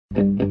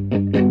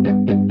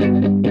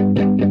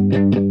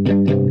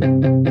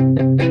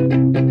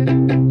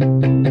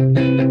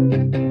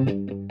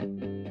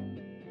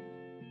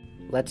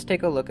Let's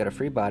take a look at a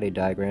free body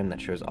diagram that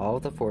shows all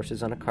of the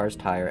forces on a car's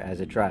tire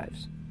as it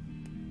drives.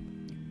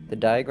 The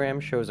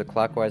diagram shows a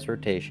clockwise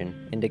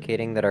rotation,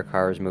 indicating that our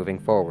car is moving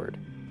forward.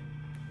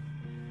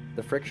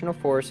 The frictional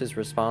force is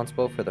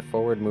responsible for the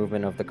forward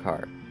movement of the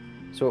car,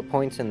 so it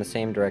points in the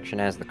same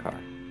direction as the car.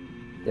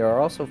 There are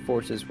also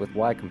forces with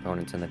Y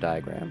components in the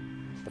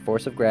diagram, the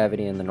force of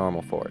gravity and the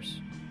normal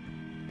force.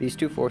 These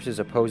two forces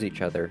oppose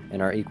each other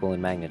and are equal in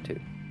magnitude.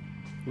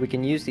 We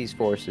can use these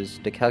forces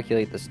to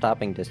calculate the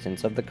stopping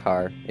distance of the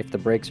car if the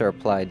brakes are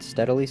applied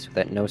steadily so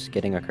that no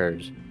skidding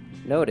occurs.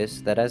 Notice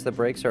that as the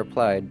brakes are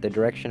applied, the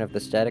direction of the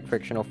static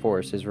frictional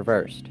force is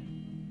reversed.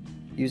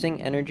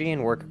 Using energy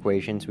and work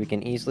equations, we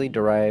can easily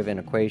derive an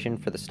equation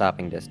for the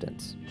stopping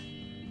distance.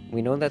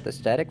 We know that the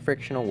static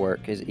frictional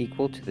work is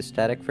equal to the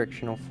static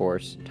frictional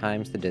force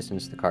times the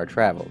distance the car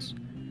travels,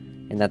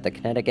 and that the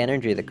kinetic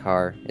energy of the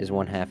car is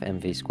 1/2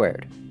 mv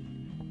squared.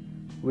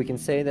 We can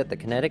say that the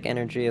kinetic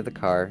energy of the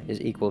car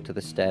is equal to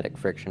the static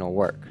frictional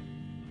work.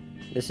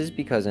 This is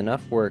because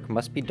enough work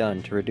must be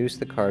done to reduce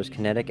the car's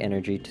kinetic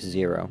energy to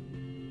 0.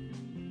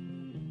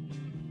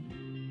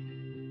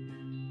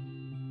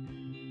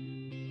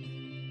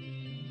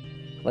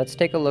 Let's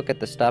take a look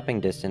at the stopping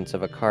distance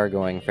of a car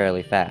going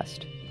fairly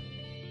fast.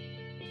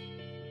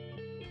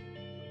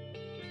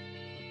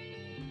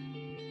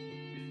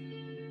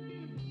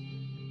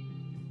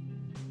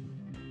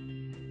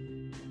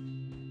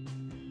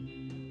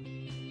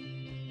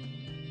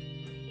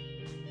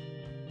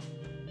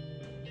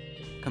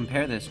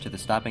 Compare this to the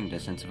stopping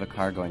distance of a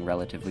car going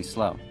relatively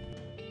slow.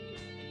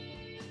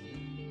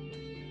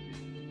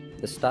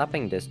 The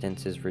stopping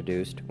distance is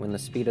reduced when the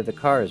speed of the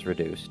car is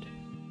reduced.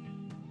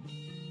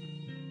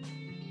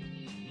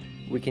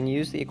 We can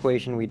use the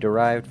equation we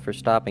derived for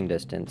stopping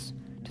distance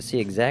to see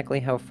exactly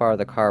how far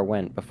the car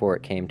went before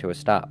it came to a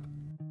stop.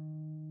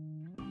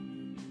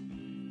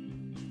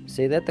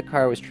 Say that the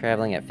car was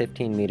traveling at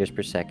 15 meters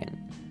per second,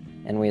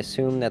 and we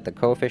assume that the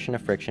coefficient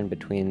of friction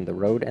between the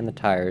road and the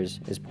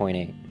tires is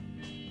 0.8.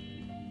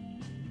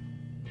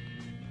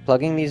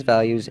 Plugging these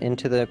values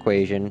into the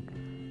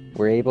equation,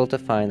 we're able to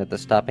find that the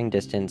stopping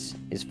distance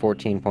is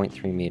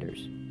 14.3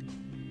 meters.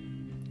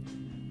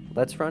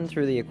 Let's run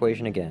through the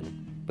equation again,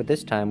 but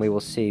this time we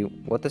will see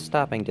what the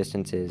stopping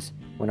distance is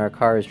when our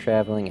car is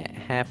traveling at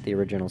half the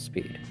original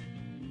speed.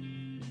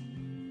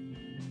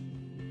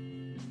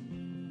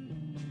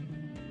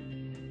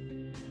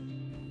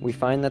 We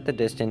find that the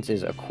distance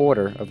is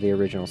 1/4 of the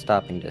original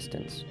stopping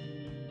distance.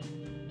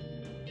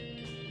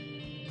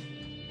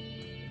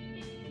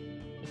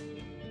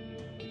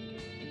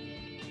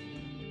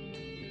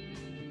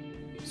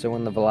 So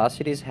when the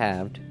velocity is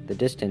halved, the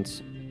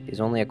distance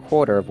is only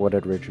 1/4 of what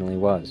it originally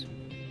was.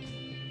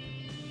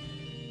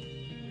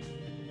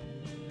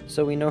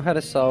 So we know how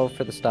to solve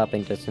for the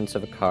stopping distance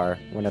of a car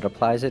when it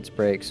applies its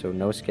brakes so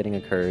no skidding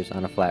occurs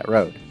on a flat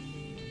road.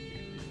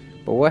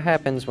 But what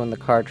happens when the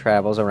car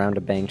travels around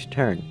a banked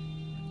turn?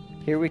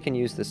 Here we can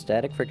use the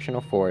static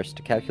frictional force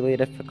to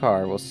calculate if the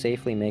car will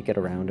safely make it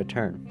around a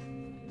turn.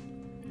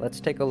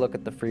 Let's take a look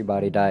at the free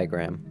body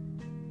diagram.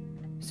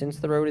 Since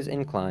the road is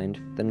inclined,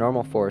 the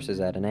normal force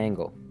is at an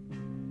angle.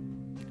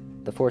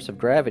 The force of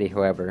gravity,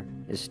 however,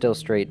 is still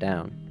straight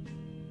down.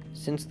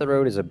 Since the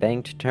road is a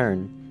banked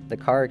turn, the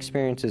car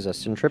experiences a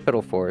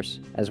centripetal force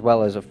as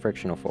well as a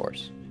frictional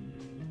force.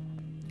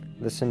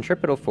 The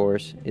centripetal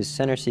force is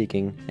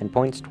center-seeking and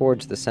points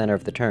towards the center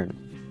of the turn.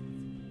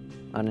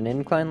 On an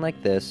incline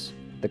like this,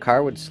 the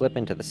car would slip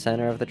into the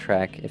center of the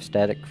track if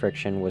static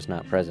friction was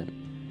not present.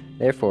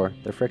 Therefore,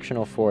 the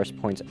frictional force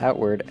points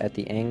outward at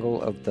the angle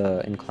of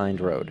the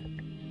inclined road.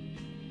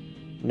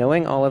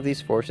 Knowing all of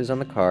these forces on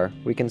the car,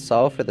 we can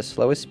solve for the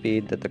slowest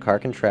speed that the car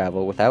can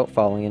travel without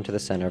falling into the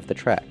center of the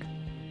track.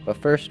 But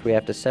first, we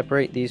have to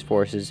separate these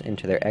forces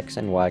into their X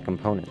and Y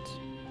components.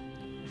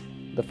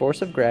 The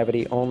force of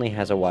gravity only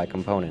has a Y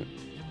component.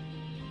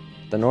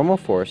 The normal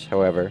force,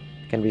 however,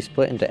 can be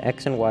split into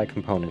X and Y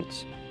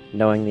components,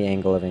 knowing the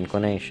angle of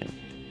inclination.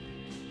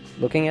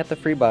 Looking at the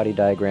free body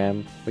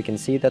diagram, we can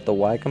see that the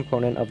Y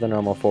component of the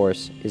normal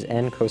force is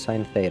n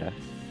cosine theta.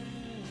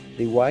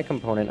 The Y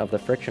component of the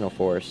frictional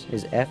force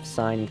is F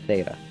sine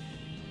theta.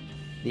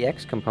 The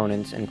X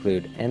components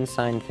include n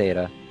sine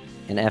theta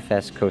and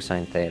Fs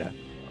cosine theta.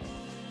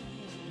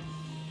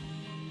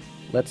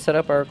 Let's set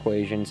up our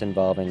equations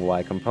involving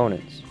Y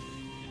components.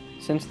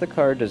 Since the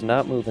car does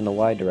not move in the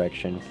Y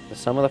direction, the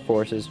sum of the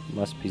forces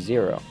must be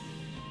 0.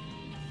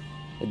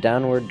 The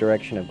downward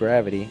direction of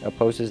gravity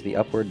opposes the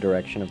upward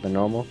direction of the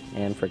normal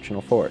and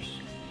frictional force.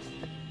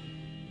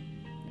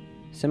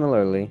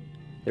 Similarly,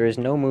 there is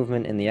no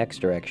movement in the X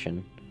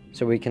direction,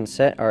 so we can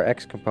set our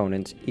X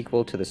components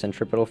equal to the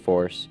centripetal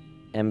force,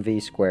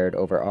 mv squared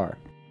over r.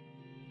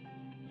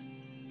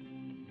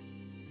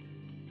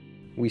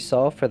 We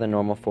solve for the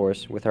normal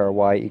force with our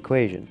Y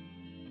equation.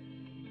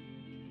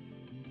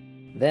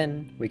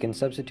 Then, we can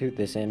substitute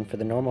this in for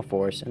the normal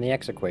force in the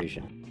X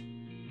equation.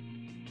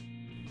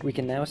 We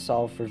can now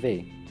solve for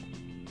V.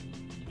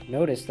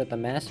 Notice that the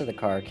mass of the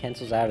car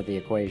cancels out of the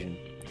equation.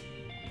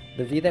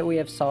 The v that we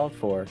have solved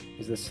for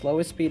is the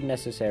slowest speed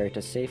necessary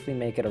to safely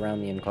make it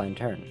around the inclined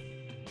turn.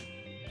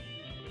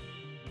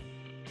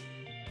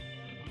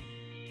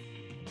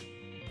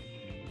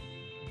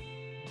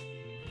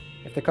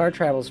 If the car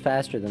travels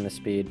faster than the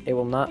speed, it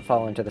will not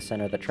fall into the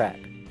center of the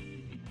track.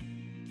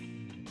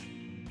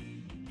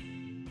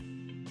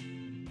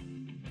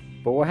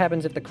 But what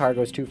happens if the car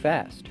goes too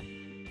fast?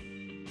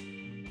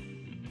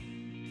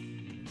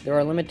 There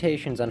are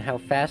limitations on how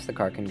fast the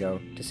car can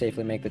go to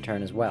safely make the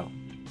turn as well.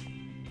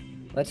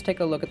 Let's take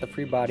a look at the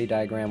Freebody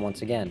Diagram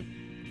once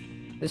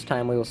again. This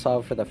time we will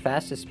solve for the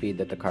fastest speed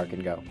that the car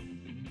can go.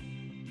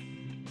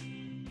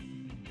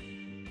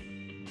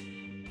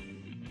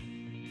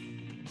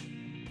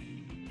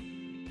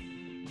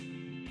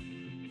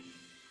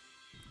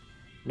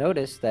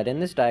 Notice that in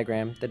this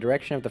diagram, the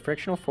direction of the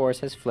frictional force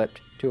has flipped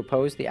to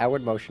oppose the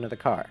outward motion of the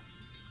car.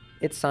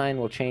 Its sign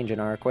will change in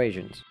our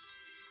equations.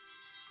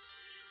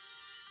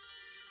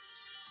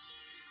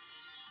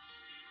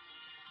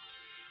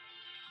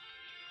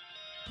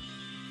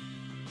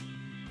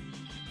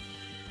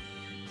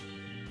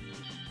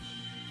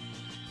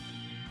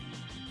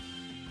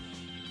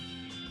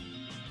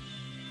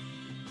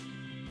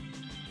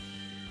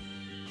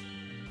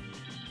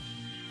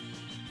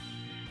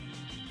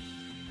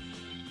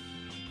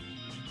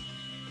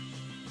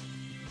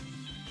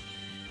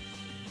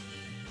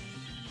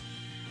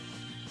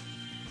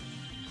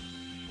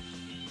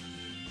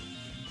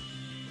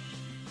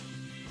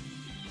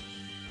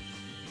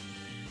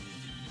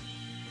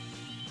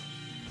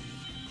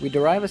 We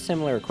derive a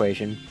similar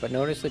equation, but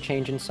notice the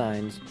change in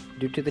signs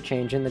due to the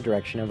change in the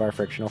direction of our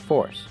frictional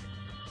force.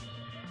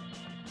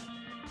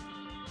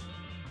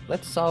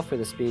 Let's solve for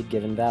the speed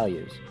given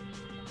values.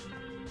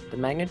 The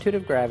magnitude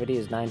of gravity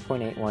is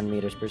 9.81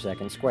 meters per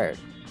second squared.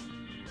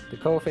 The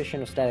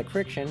coefficient of static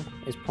friction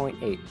is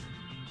 0.8.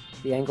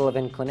 The angle of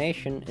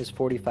inclination is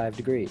 45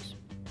 degrees.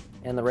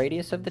 And the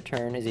radius of the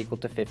turn is equal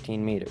to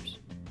 15 meters.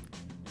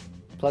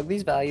 Plug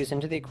these values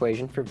into the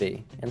equation for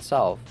v and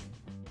solve.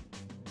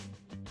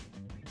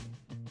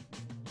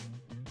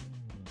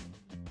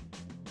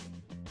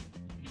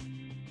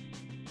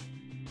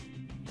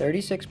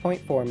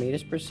 .4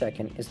 meters per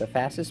second is the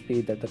fastest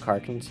speed that the car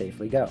can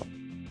safely go.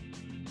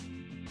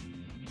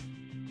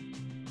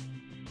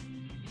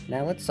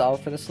 Now let's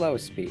solve for the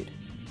slowest speed.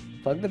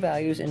 Plug the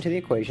values into the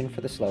equation for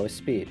the slowest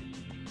speed.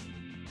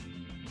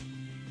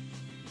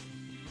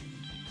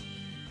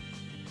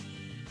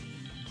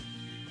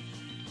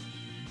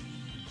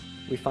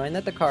 We find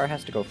that the car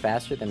has to go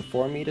faster than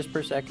 4 meters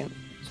per second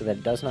so that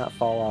it does not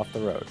fall off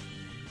the road.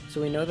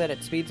 So we know that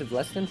at speeds of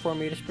less than 4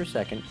 meters per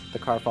second, the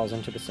car falls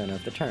into the center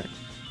of the turn.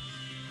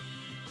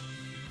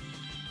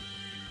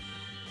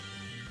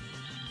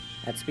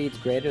 At speeds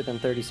greater than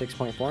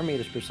 36.4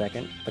 meters per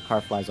second, the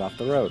car flies off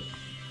the road.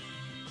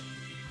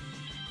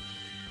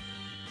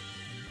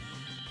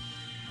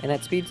 And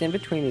at speeds in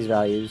between these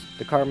values,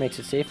 the car makes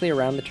it safely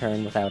around the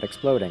turn without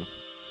exploding.